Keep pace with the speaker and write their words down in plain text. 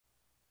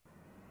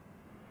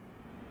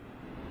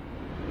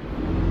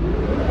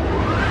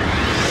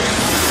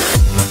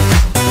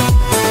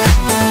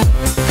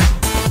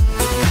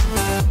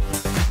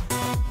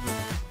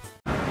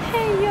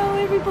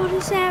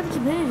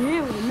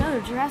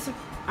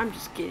I'm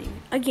just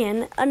kidding.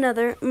 Again,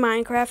 another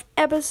Minecraft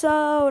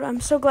episode. I'm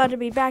so glad to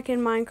be back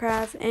in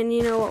Minecraft. And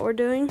you know what we're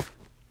doing?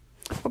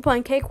 We're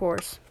playing Cake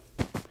Wars.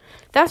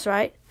 That's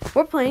right.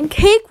 We're playing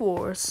Cake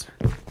Wars.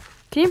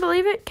 Can you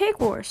believe it? Cake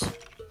Wars.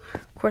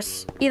 Of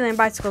course, Elan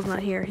Bicycle's not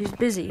here. He's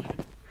busy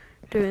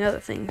doing other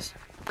things.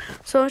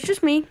 So it's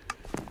just me.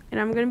 And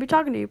I'm going to be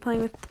talking to you,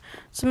 playing with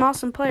some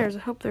awesome players. I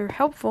hope they're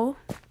helpful.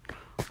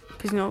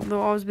 Because, you know,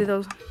 there'll always be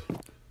those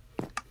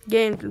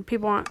games when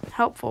people aren't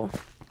helpful.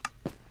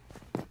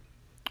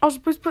 Also,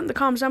 please put in the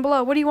comments down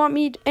below. What do you want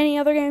me, any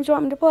other games you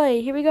want me to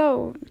play? Here we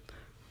go.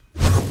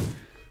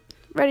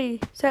 Ready,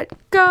 set,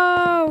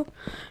 go!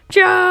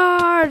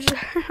 Charge!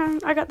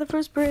 I got the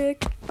first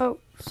brick. Oh,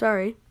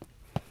 sorry.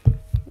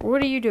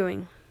 What are you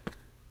doing?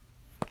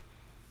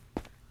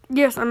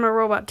 Yes, I'm a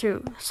robot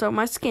too. So,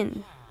 my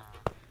skin.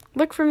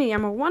 Look for me.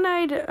 I'm a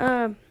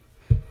one-eyed,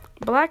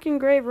 black and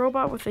gray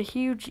robot with a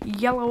huge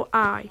yellow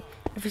eye.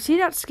 If you see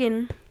that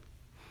skin,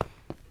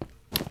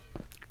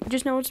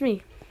 just know it's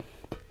me.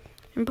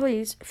 And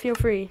please, feel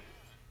free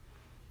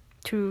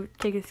to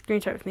take a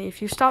screenshot with me.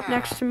 If you stop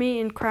next to me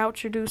and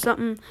crouch or do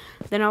something,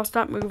 then I'll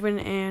stop moving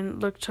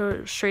and look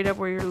straight up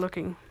where you're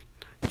looking.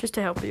 Just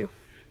to help you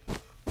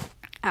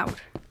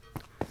out.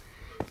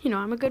 You know,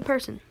 I'm a good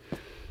person.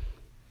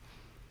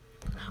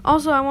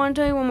 Also, I want to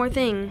tell you one more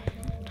thing.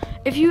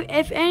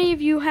 If any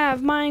of you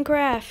have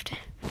Minecraft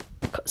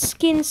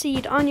skin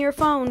seed on your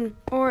phone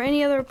or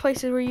any other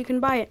places where you can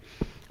buy it,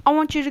 I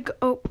want you to go...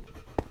 Oh.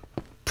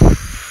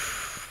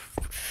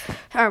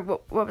 Alright,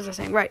 what was I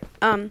saying? Right.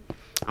 I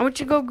want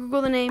you to go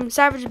Google the name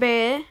Savage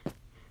Bear,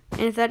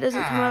 and if that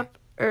doesn't come up,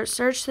 or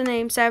search the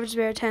name Savage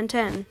Bear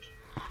 1010,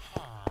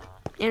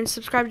 and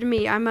subscribe to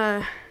me. I'm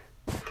a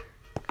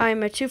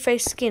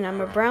two-faced skin. I'm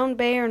a brown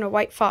bear and a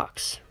white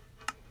fox.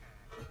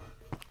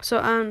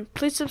 So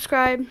please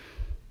subscribe.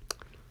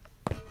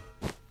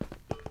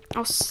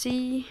 I'll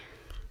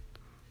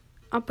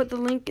put the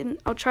link in.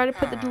 I'll try to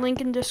put the link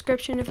in the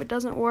description. If it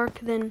doesn't work,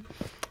 then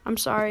I'm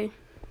sorry.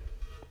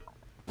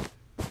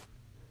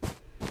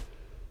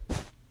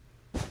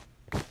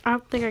 I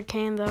don't think I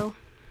can though.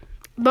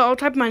 But I'll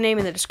type my name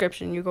in the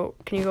description.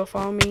 Can you go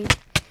follow me?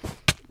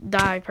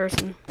 Die,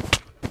 person.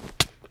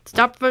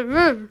 Stop.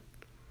 I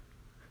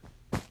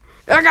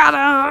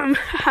got him.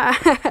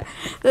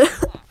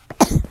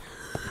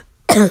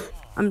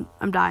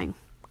 I'm dying.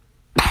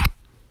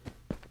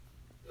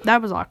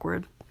 That was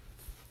awkward.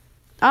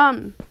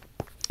 Let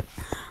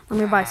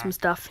me buy some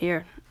stuff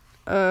here.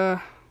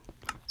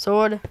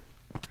 Sword.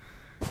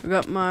 I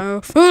got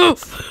my... Oh!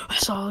 I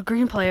saw a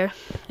green player.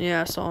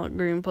 Yeah, I saw a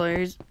green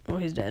player.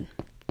 He's dead.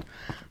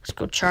 Let's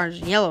go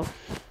charge yellow.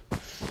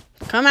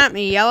 Come at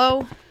me,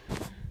 yellow.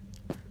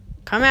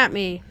 Come at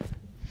me.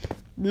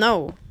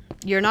 No.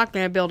 You're not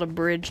going to build a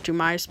bridge to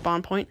my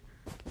spawn point.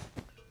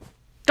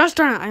 Gosh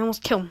darn it, I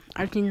almost killed him.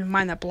 I just needed to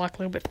mine that block a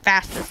little bit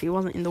faster. If he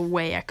wasn't in the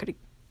way, I could have...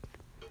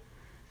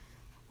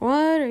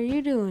 What are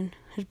you doing?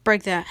 Just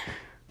break that.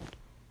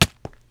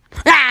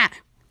 Ah!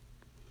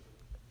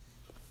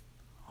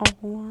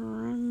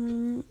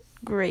 Oh,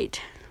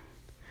 great.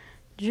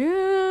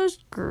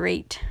 Just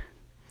great.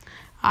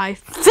 I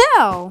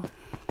fell!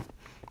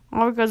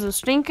 All because of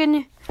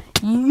stinking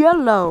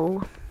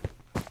yellow.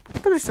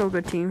 But they're still a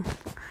good team.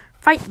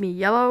 Fight me,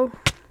 yellow.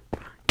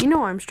 You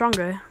know I'm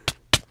stronger.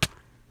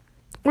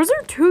 Was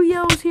there two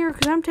yellows here?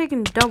 Because I'm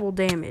taking double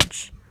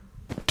damage.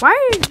 Why?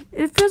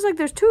 It feels like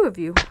there's two of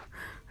you.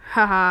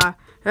 Haha.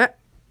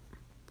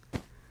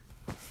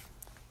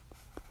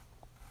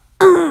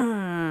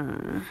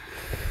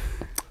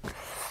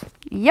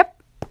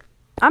 Yep.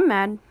 I'm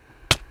mad.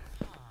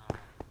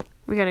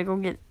 I'm gonna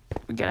get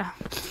that.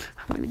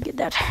 I'm gonna get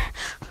the team.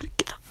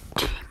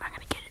 I'm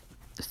gonna get it.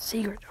 It's a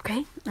secret,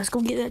 okay? Let's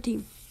go get that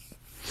team.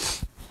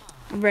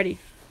 I'm ready.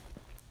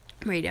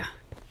 I'm ready to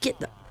get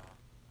the...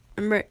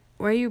 I'm ready.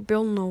 Why are you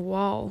building a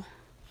wall?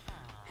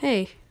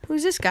 Hey,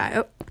 who's this guy?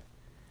 Oh.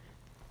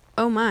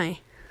 Oh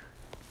my.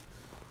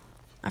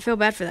 I feel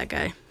bad for that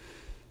guy.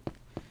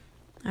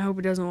 I hope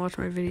he doesn't watch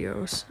my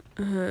videos.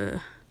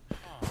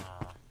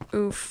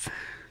 Oof.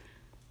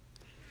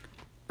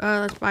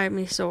 Let's buy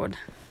me a sword.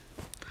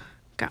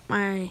 Got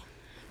my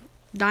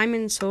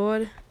diamond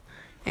sword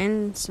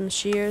and some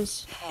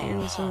shears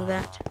and some of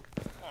that.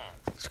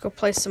 Let's go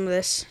play some of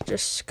this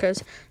just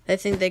because they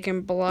think they can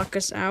block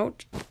us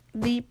out.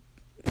 There.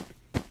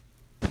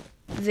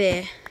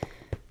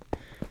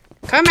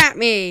 Come at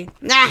me!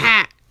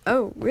 Nah!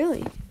 Oh,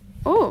 really?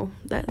 Oh,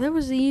 that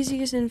was the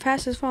easiest and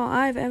fastest fall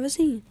I've ever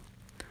seen.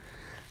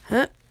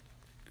 Huh?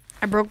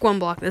 I broke one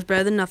block. That's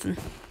better than nothing.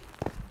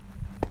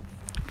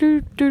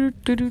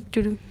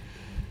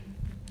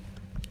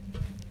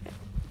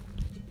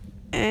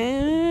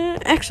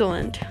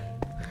 Excellent.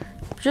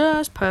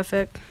 Just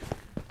perfect.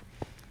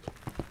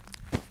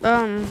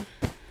 Let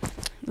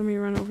me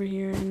run over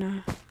here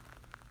and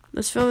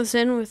let's fill this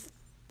in with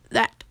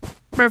that.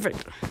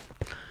 Perfect.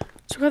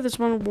 So I got this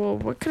one wool.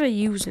 What could I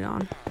use it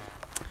on?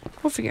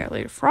 We'll figure out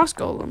later. Frost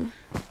golem.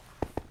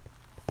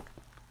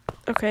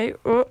 Okay.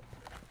 Oh.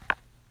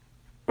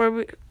 Where are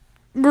we?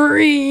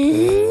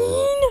 Green.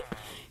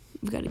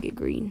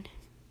 green.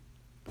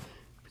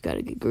 We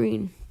gotta get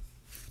green.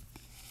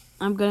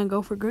 I'm gonna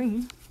go for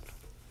green.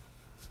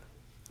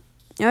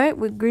 Alright,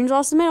 with green's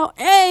lost the middle.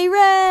 Hey,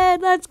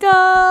 red! Let's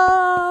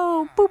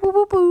go! Boo, boo,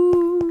 boo,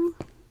 boo.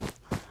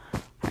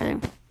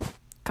 Alright,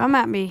 come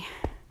at me.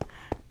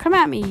 Come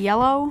at me,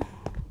 yellow.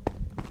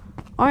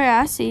 Oh,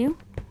 yeah, I see you.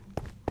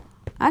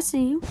 I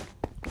see you.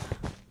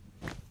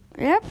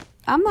 Yep,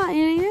 I'm not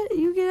idiot.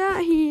 You get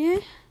out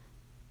here.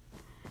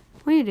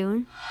 What are you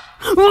doing?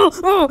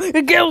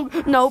 Go!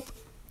 Nope.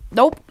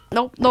 Nope.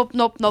 Nope. Nope.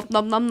 Nope. Nope. Nope.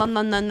 Nope. Nope. Nope.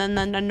 Nope.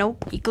 Nope. Nope.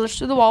 Nope. He glitched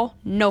through the wall.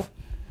 No.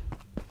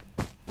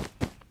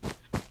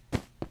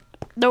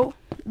 Nope.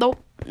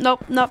 Nope.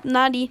 Nope. Nope.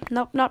 Naughty.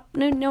 Nope. Nope.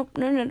 No. Nope.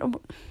 No. No. No.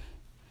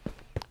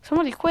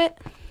 Somebody quit.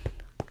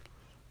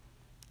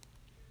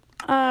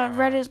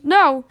 Red is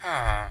no.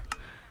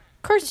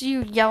 Curse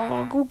you,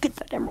 yellow. Go get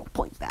that emerald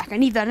point back. I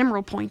need that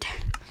emerald point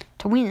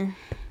to win.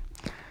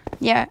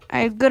 Yeah, I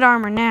have good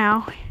armor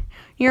now.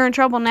 You're in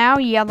trouble now,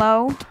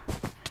 yellow.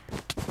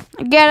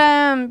 Get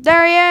him!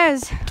 There he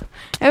is!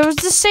 It was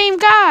the same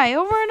guy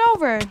over and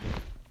over.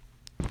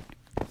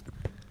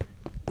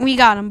 We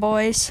got him,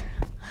 boys.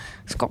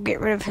 Let's go get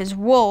rid of his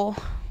wool.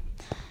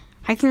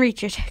 I can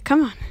reach it.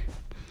 Come on.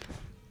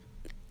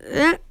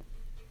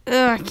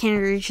 I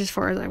can't reach as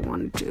far as I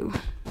wanted to.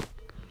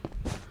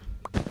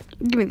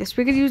 Give me this.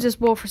 We could use this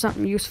wool for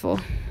something useful.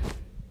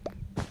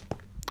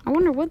 I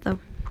wonder what, though.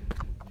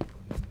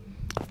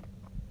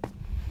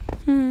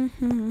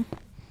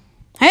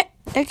 Hey,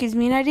 that gives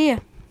me an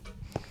idea.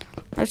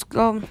 Let's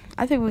go.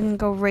 I think we can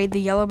go raid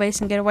the yellow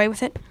base and get away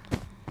with it.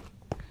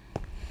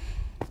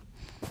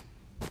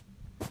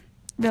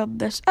 Build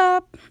this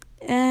up.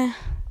 Yeah,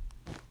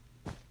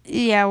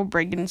 we'll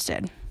break it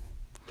instead.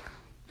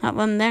 Not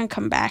letting them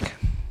come back.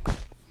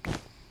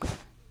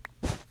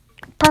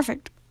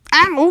 Perfect.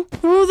 Ow!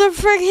 Who the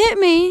frick hit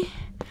me?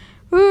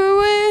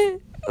 What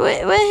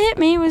hit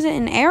me? Was it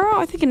an arrow?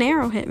 I think an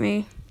arrow hit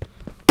me.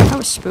 That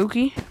was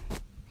spooky.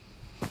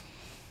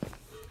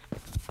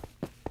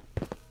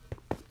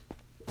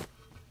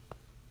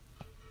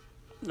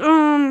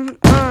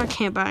 I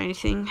can't buy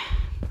anything.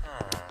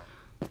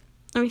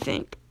 Let me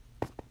think.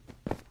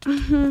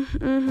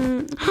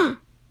 I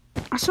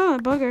saw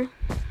that bugger.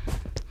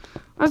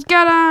 Let's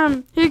get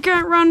him! He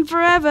can't run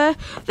forever.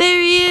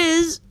 There he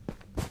is.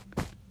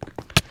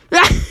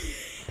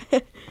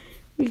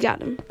 We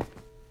got him.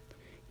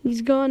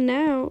 He's gone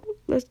now.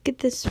 Let's get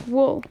this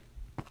wool.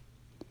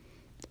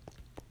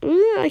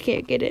 I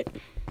can't get it.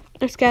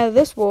 Let's gather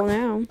this wool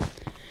now.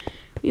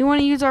 We want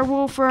to use our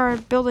wool for our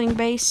building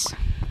base.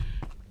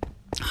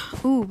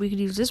 Ooh, we could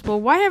use this wool.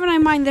 Why haven't I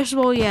mined this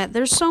wool yet?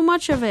 There's so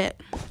much of it.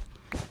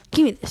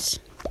 Give me this.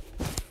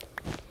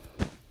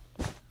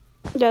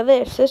 Now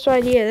this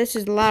right here, this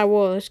is a lot of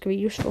wool. This could be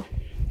useful.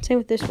 Same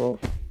with this wool.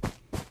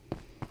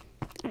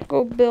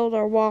 Go build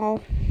our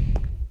wall.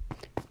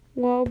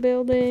 Wall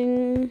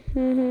building.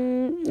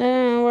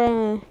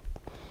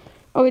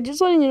 Okay, just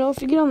letting you know,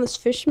 if you get on this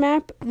fish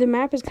map, the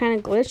map is kind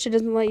of glitched. It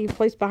doesn't let you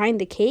place behind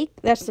the cake.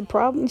 That's the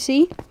problem, you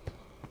see?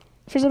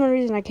 For some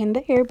reason, I can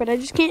there, but I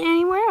just can't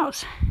anywhere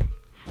else.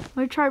 Let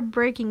me try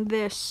breaking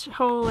this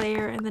whole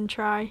layer and then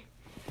try.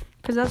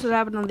 Because that's what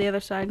happened on the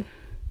other side.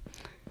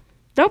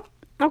 Nope.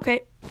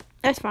 Okay.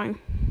 That's fine.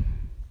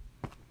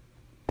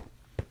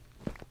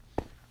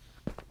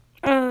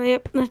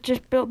 Yep. Let's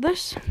just build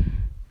this.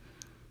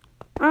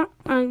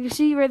 You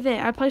see right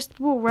there, I placed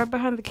the wool right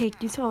behind the cake.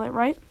 You saw that,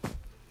 right?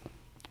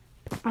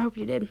 I hope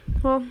you did.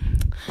 Well,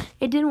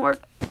 it didn't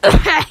work.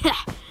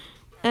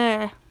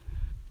 I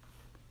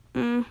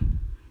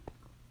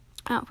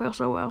don't feel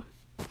so well.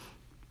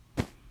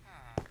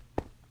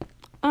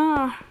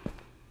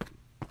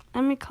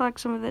 Let me collect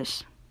some of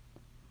this.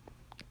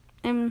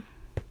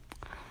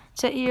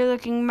 Set here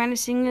looking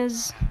menacing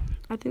as...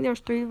 I think there's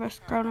 3 of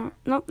us.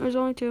 Nope, there's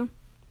only 2.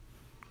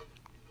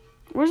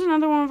 Where's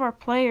another one of our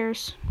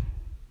players?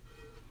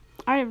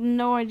 I have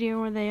no idea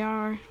where they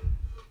are.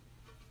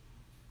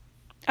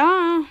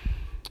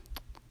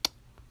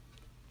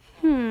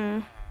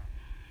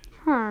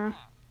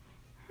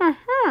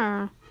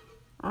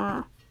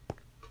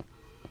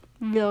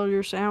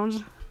 Villager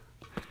sounds.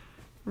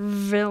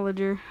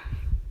 Villager.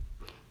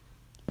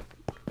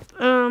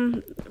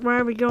 Where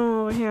are we going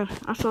over here?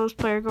 I saw this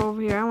player go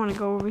over here. I want to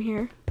go over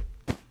here.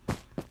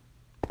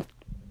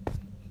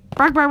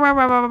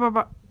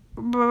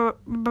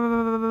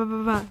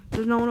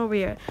 There's no one over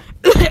here.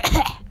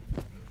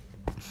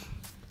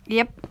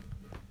 Yep.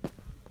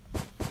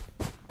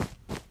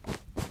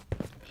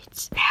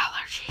 It's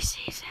allergy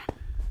season.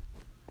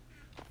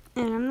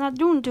 And I'm not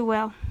doing too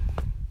well.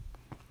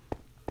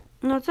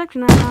 No, it's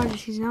actually not allergy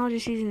season. Allergy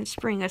season is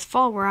spring. It's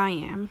fall where I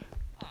am.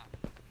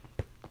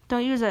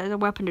 Don't use that as a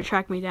weapon to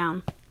track me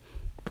down.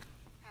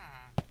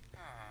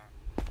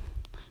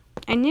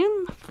 A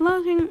new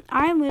floating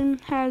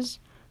island has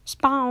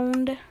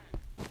spawned.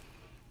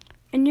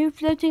 A new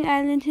floating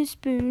island has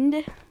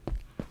spawned.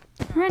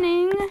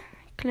 Running.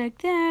 Click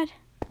that.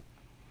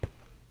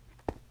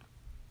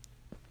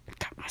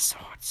 Got my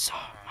sword,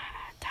 my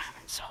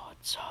diamond sword.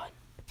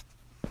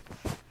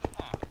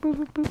 boop,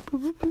 boop,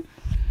 boop, boop, boop.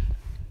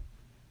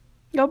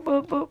 Nope,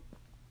 boop, boop.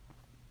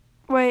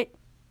 Wait.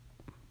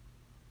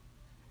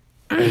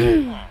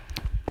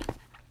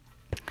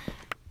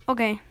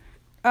 Okay.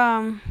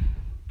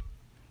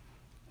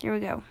 Here we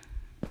go.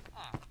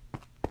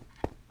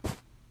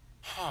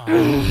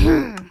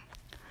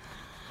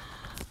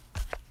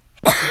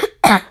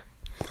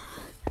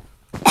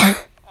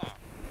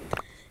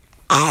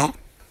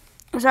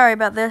 Sorry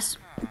about this.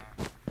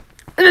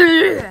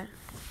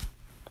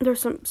 There's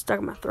some stuck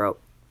in my throat.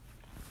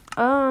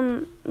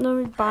 Let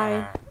me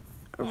buy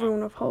a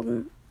Rune of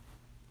Holden.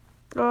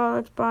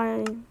 Let's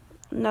buy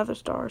Nether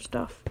Star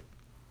stuff.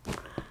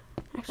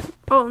 Actually,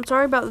 oh, I'm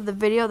sorry about the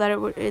video that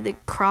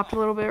it cropped a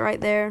little bit right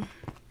there.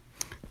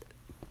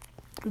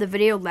 The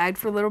video lagged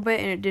for a little bit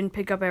and it didn't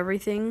pick up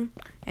everything,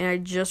 and I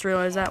just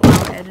realized that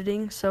while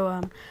editing.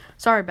 So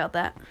sorry about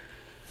that.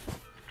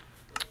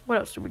 What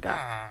else do we got?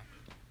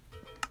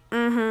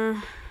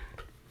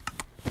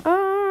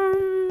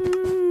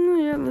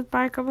 Yeah, let's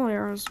buy a couple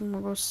arrows and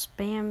we'll go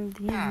spam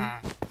the yeah.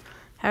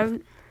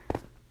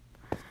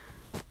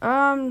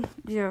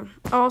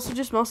 Also,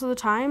 just most of the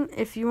time,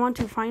 if you want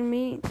to find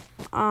me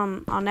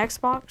on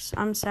Xbox,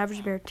 I'm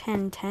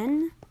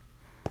SavageBear1010.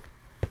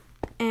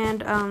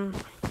 And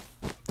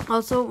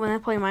also, when I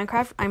play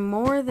Minecraft, I'm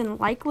more than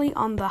likely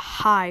on the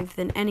Hive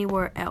than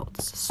anywhere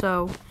else.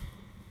 So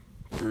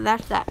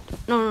that's that.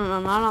 No,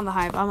 not on the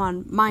Hive. I'm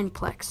on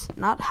Mineplex,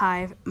 not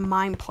Hive.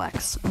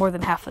 Mineplex more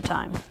than half the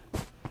time.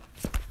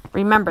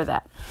 Remember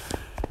that.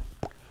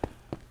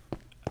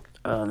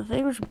 I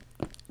think we should.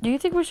 Do you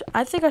think we should?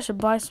 I think I should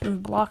buy some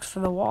blocks for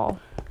the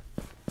wall.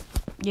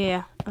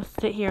 Yeah, let's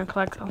sit here and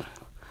collect them.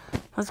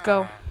 Let's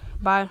go.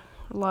 Buy a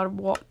lot of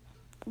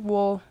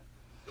wool.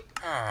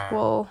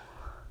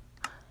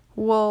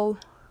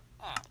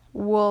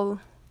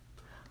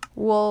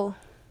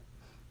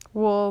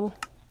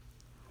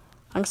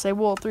 I'm gonna say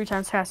wool 3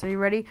 times fast. Are you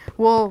ready?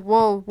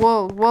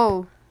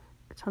 Wool.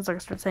 It sounds like I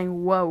start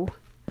saying whoa.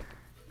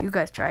 You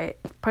guys try it.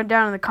 Put it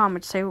down in the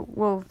comments. Say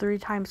wool 3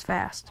 times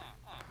fast.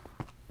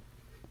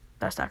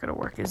 That's not gonna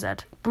work, is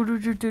that?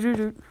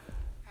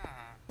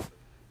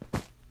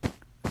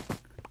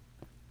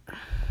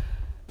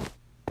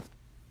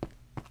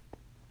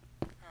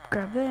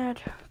 Grab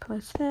that.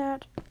 Place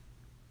that.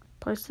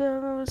 Place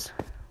those.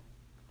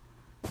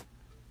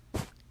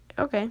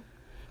 Okay.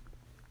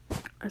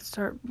 Let's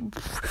start.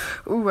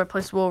 Ooh, I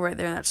placed wool right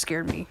there and that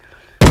scared me.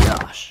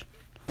 Gosh.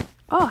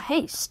 Oh,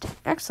 haste.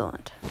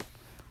 Excellent.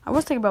 I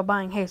was thinking about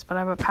buying haste, but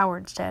I have a power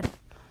instead.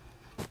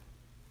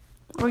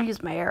 I'll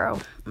use my arrow,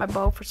 my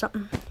bow for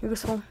something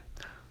useful.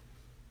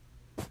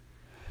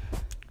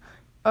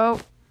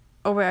 Oh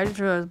wait, I just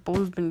realized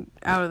Blue's been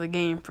out of the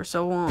game for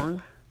so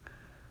long.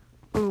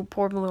 Ooh,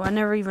 poor Blue. I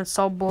never even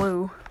saw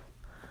Blue.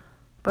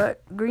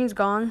 But Green's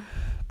gone.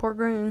 Poor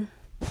Green.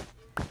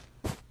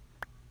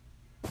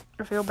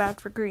 I feel bad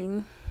for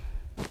Green.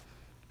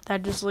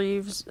 That just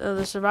leaves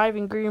the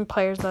surviving Green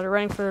players that are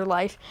running for their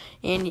life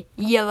in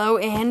yellow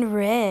and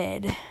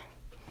red.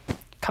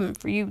 Coming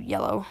for you,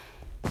 yellow.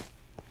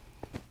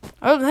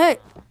 Oh, hey.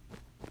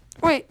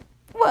 Wait,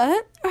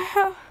 what?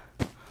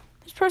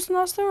 This person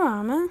lost their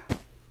armor.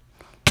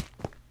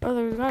 Oh,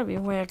 there's gotta be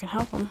a way I can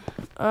help them.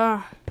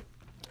 Alright,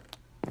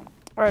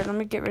 let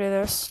me get rid of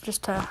this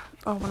just to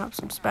open up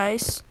some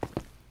space.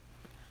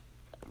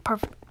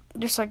 Perfect.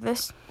 Just like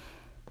this.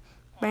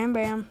 Bam,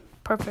 bam.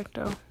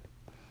 Perfecto.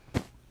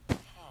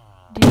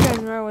 Do you guys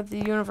know what the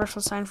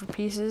universal sign for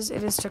peace is?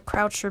 It is to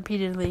crouch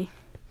repeatedly.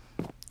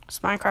 It's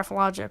Minecraft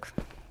logic.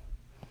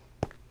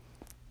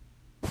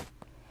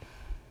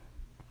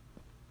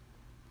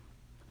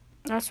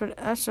 That's at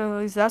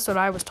least that's what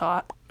I was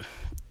taught.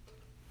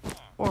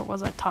 Or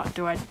was I taught?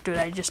 Did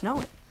I just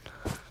know it?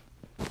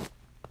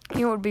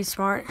 You know what would be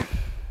smart?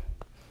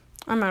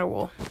 I'm out of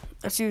wool.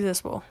 Let's use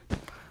this wool.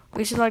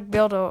 We should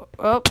build a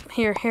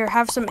here,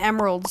 have some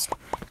emeralds.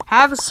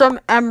 Have some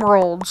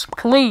emeralds,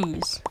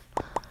 please.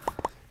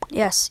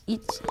 Yes,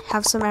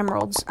 have some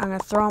emeralds. I'm gonna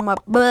throw them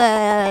up.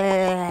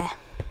 Blah.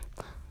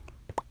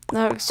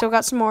 No, still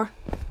got some more.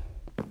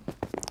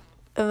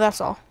 That's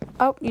all.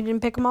 Oh, you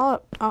didn't pick them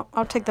all up.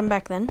 I'll take them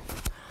back then.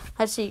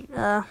 Let's see.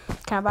 Can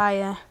I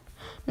buy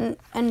an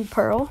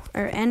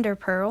ender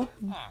pearl?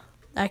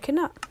 I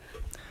cannot.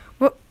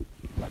 Whoop.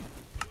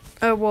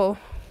 Wool.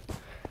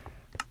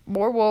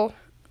 More wool.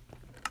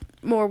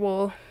 More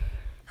wool.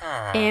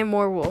 And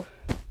more wool.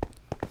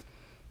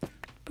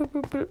 Boop,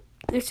 boop, boop.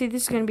 You see,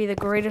 this is going to be the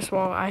greatest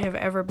wall I have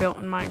ever built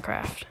in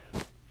Minecraft.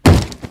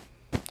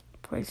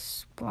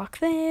 Place block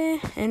there.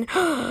 And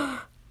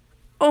oh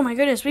my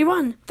goodness, we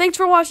won. Thanks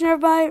for watching,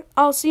 everybody.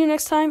 I'll see you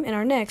next time in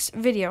our next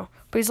video.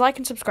 Please like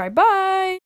and subscribe. Bye.